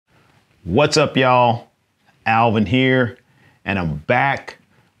What's up, y'all? Alvin here, and I'm back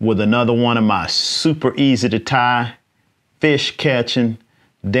with another one of my super easy to tie, fish catching,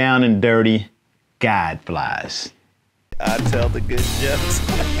 down and dirty guide flies. I tell the good jokes.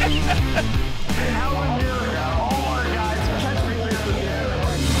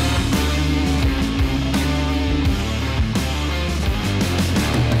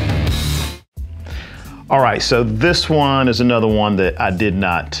 All right, so this one is another one that I did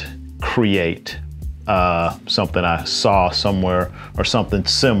not create, something I saw somewhere or something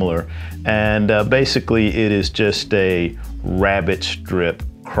similar. And basically it is just a rabbit strip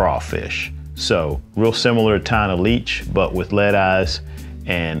crawfish. So real similar to tying a leech, but with lead eyes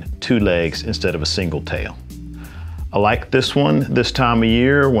and two legs instead of a single tail. I like this one this time of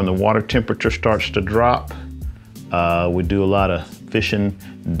year when the water temperature starts to drop. We do a lot of fishing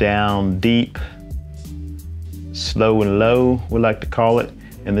down deep, slow and low, we like to call it.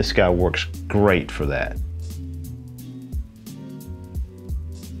 And this guy works great for that.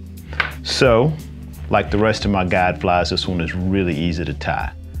 So, like the rest of my guide flies, this one is really easy to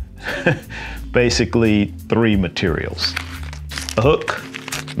tie. Basically, three materials. A hook,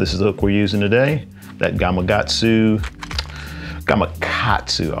 this is the hook we're using today. That Gamakatsu,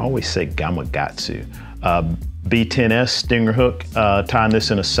 I always say Gamakatsu. B10S stinger hook, tying this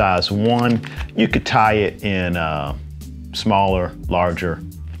in a size 1. You could tie it in smaller, larger,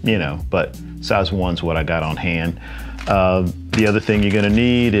 you know, but size 1's what I got on hand. The other thing you're gonna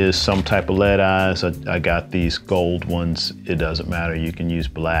need is some type of lead eyes. I got these gold ones. It doesn't matter, you can use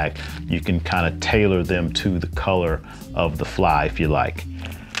black. You can kind of tailor them to the color of the fly if you like.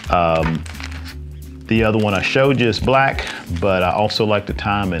 The other one I showed you is black, but I also like to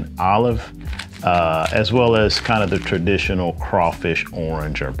tie them in olive, as well as kind of the traditional crawfish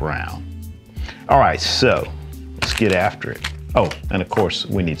orange or brown. All right, so let's get after it. Oh, and of course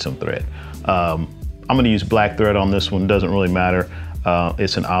we need some thread. I'm gonna use black thread on this one, doesn't really matter.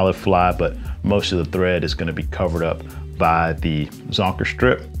 It's an olive fly, but most of the thread is gonna be covered up by the zonker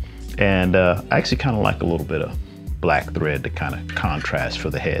strip. And I actually kind of like a little bit of black thread to kind of contrast for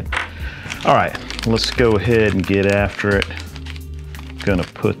the head. All right, let's go ahead and get after it. Gonna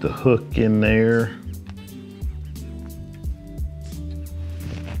put the hook in there.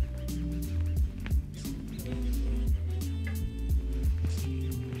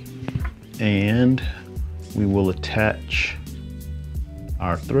 And we will attach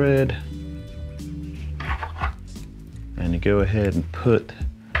our thread and you go ahead and put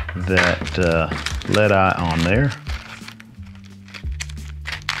that lead eye on there.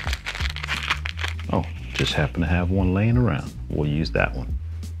 Oh, just happen to have one laying around. We'll use that one.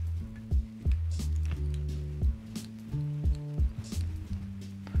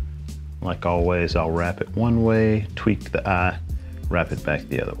 Like always, I'll wrap it one way, tweak the eye, wrap it back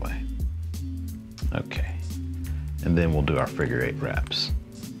the other way. Okay, and then we'll do our figure 8 wraps.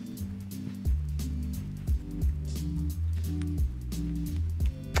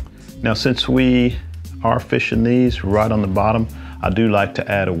 Now, since we are fishing these right on the bottom, I do like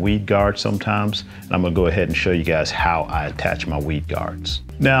to add a weed guard sometimes, and I'm gonna go ahead and show you guys how I attach my weed guards.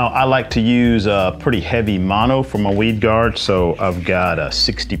 Now, I like to use a pretty heavy mono for my weed guard, so I've got a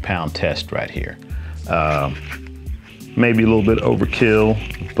 60-pound test right here. Maybe a little bit overkill,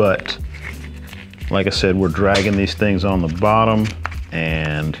 but like I said, we're dragging these things on the bottom,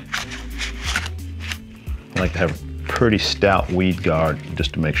 and I like to have a pretty stout weed guard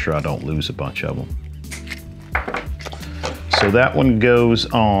just to make sure I don't lose a bunch of them. So that one goes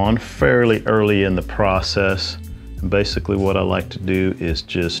on fairly early in the process. And basically what I like to do is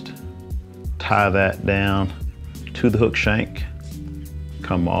just tie that down to the hook shank,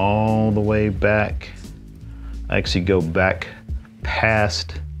 come all the way back. I actually go back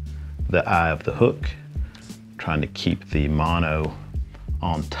past the eye of the hook, trying to keep the mono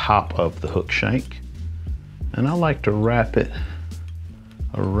on top of the hook shank. And I like to wrap it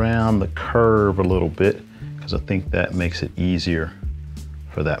around the curve a little bit because I think that makes it easier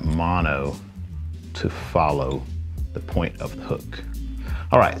for that mono to follow the point of the hook.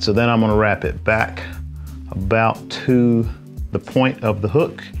 All right, so then I'm gonna wrap it back about to the point of the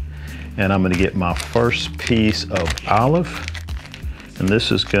hook, and I'm gonna get my first piece of olive. And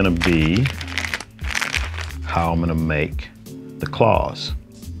this is gonna be how I'm gonna make the claws.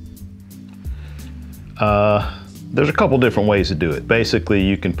 There's a couple different ways to do it. Basically,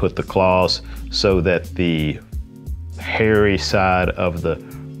 you can put the claws so that the hairy side of the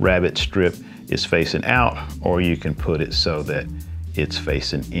rabbit strip is facing out, or you can put it so that it's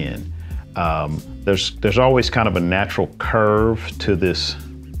facing in. There's always kind of a natural curve to this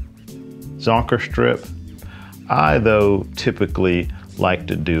zonker strip. I, though, typically like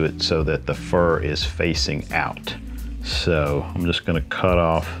to do it so that the fur is facing out. So I'm just gonna cut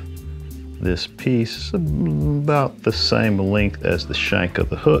off this piece about the same length as the shank of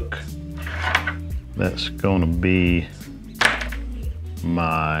the hook. That's gonna be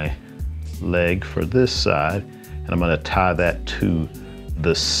my leg for this side, and I'm gonna tie that to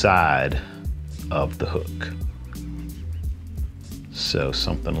the side of the hook. So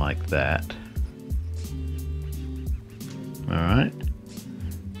something like that. All right.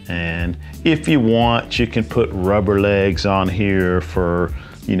 And if you want, you can put rubber legs on here for,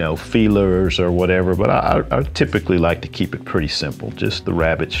 you know, feelers or whatever, but I typically like to keep it pretty simple, just the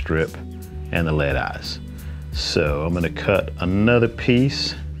rabbit strip and the lead eyes. So I'm gonna cut another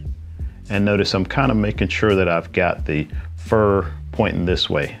piece, and notice I'm kind of making sure that I've got the fur pointing this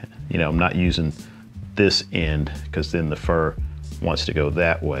way. You know, I'm not using this end because then the fur wants to go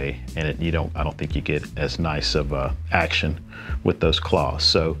that way, and I don't think you get as nice of action with those claws.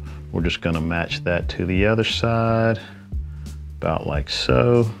 So we're just gonna match that to the other side, about like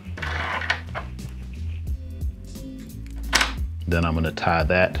so. Then I'm gonna tie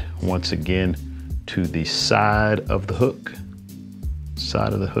that once again to the side of the hook,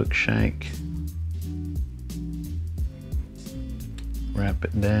 side of the hook shank. Wrap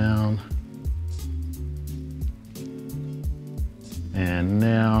it down. And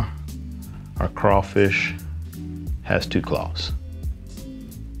now our crawfish has 2 claws.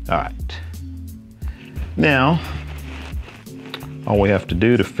 All right. Now, all we have to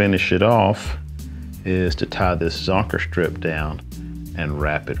do to finish it off is to tie this zonker strip down and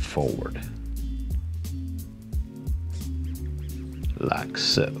wrap it forward. Like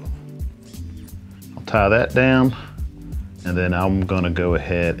so. I'll tie that down, and then I'm gonna go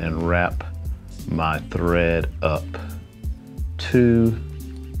ahead and wrap my thread up to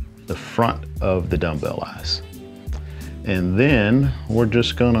the front of the dumbbell eyes. And then we're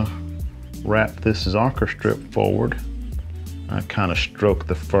just gonna wrap this zonker strip forward. I kind of stroke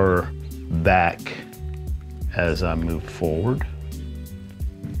the fur back as I move forward.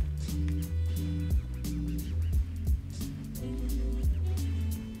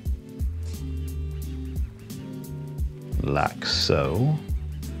 Like so.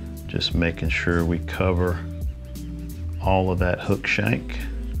 Just making sure we cover all of that hook shank.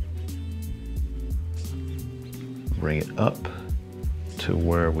 Bring it up to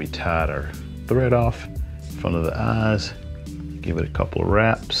where we tied our thread off in front of the eyes. Give it a couple of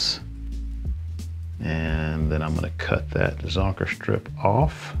wraps. And then I'm gonna cut that zonker strip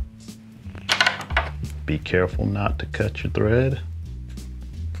off. Be careful not to cut your thread.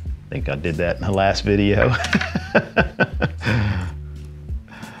 I think I did that in the last video.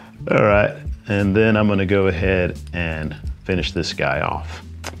 All right, and then I'm gonna go ahead and finish this guy off.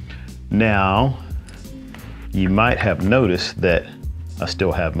 Now, you might have noticed that I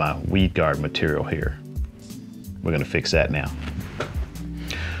still have my weed guard material here. We're gonna fix that now.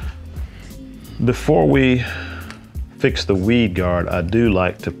 Before we fix the weed guard, I do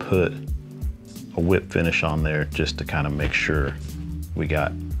like to put a whip finish on there just to kind of make sure we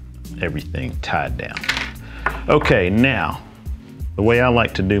got everything tied down. Okay, now, the way I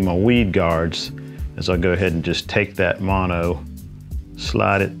like to do my weed guards is I'll go ahead and just take that mono,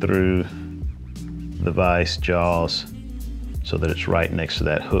 slide it through the vise jaws so that it's right next to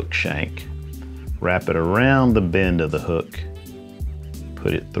that hook shank. Wrap it around the bend of the hook,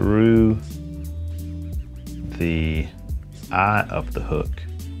 put it through the eye of the hook,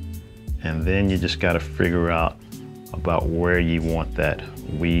 and then you just got to figure out about where you want that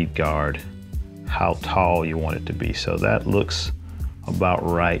weed guard, how tall you want it to be. So that looks about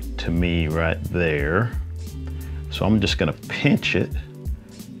right to me right there. So I'm just gonna pinch it,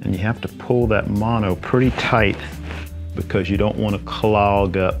 and you have to pull that mono pretty tight because you don't want to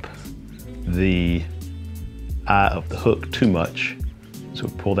clog up the eye of the hook too much. So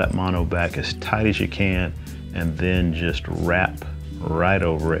pull that mono back as tight as you can, and then just wrap right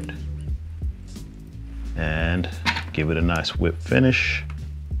over it and give it a nice whip finish.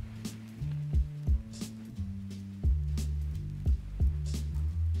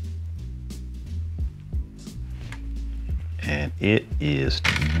 And it is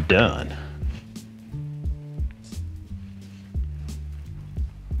done.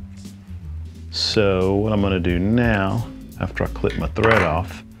 So what I'm gonna do now, after I clip my thread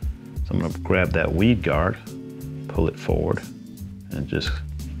off, is I'm gonna grab that weed guard, pull it forward, and just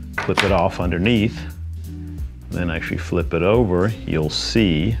clip it off underneath. Then actually flip it over, you'll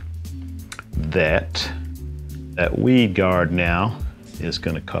see that that weed guard now is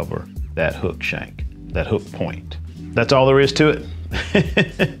gonna cover that hook shank, that hook point. That's all there is to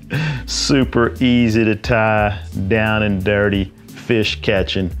it. Super easy to tie, down and dirty, fish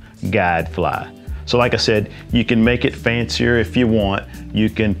catching guide fly. So like I said, you can make it fancier if you want. You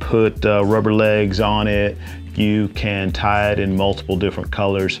can put rubber legs on it. You can tie it in multiple different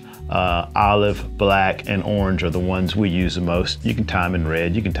colors. Olive, black, and orange are the ones we use the most. You can tie them in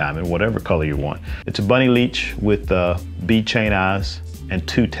red, you can tie them in whatever color you want. It's a bunny leech with bead chain eyes and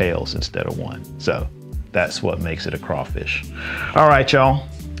 2 tails instead of 1. So that's what makes it a crawfish. All right, y'all,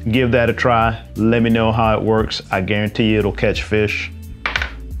 give that a try. Let me know how it works. I guarantee you it'll catch fish.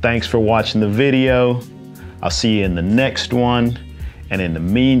 Thanks for watching the video. I'll see you in the next one. And in the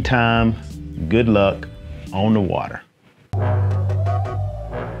meantime, good luck on the water.